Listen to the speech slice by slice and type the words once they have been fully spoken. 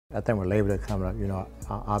I think with Labor Day coming up,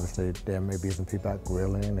 obviously there may be some people out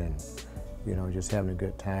grilling and, just having a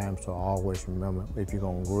good time. So always remember, if you're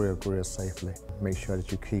gonna grill, grill safely. Make sure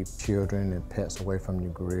that you keep children and pets away from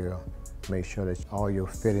your grill. Make sure that all your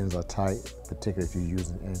fittings are tight, particularly if you're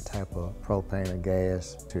using any type of propane or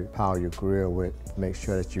gas to power your grill with. Make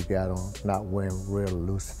sure that you got on, not wearing real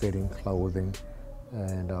loose fitting clothing,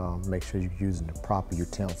 and make sure you're using the proper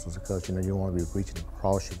utensils, because you don't want to be reaching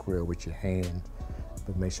across your grill with your hands,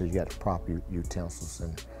 but make sure you got the proper utensils,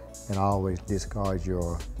 and always discard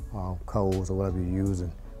your coals or whatever you're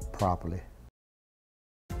using properly.